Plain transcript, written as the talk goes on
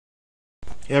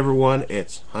Hey everyone,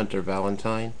 it's Hunter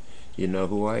Valentine. You know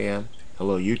who I am.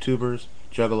 Hello YouTubers,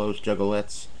 juggalos,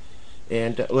 juggalettes,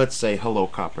 and let's say hello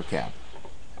Coppercab.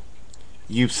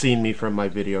 You've seen me from my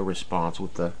video response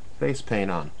with the face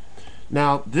paint on.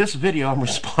 Now this video I'm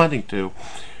responding to,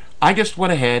 I just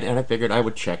went ahead and I figured I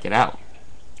would check it out.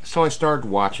 So I started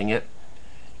watching it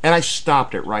and I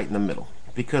stopped it right in the middle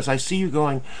because I see you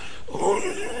going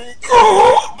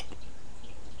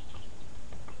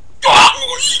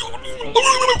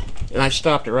and I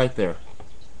stopped it right there.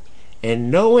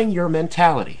 And knowing your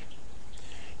mentality,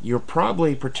 you're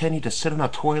probably pretending to sit on a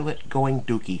toilet going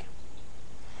dookie.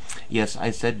 Yes,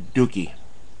 I said dookie.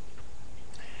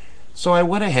 So I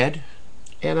went ahead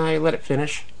and I let it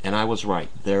finish, and I was right.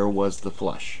 There was the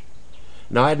flush.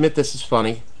 Now I admit this is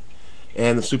funny,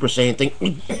 and the Super Saiyan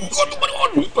thing.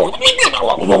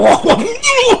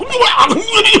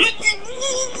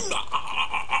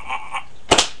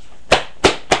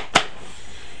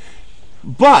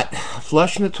 But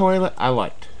flushing the toilet, I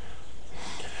liked.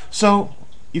 So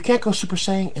you can't go Super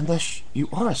Saiyan unless you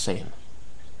are a Saiyan.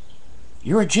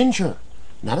 You're a ginger,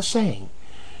 not a Saiyan.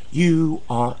 You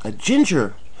are a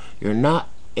ginger. You're not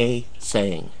a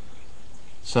Saiyan.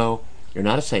 So you're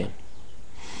not a Saiyan.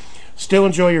 Still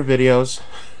enjoy your videos.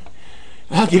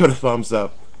 I'll give it a thumbs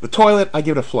up. The toilet, I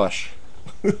give it a flush.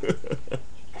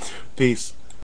 Peace.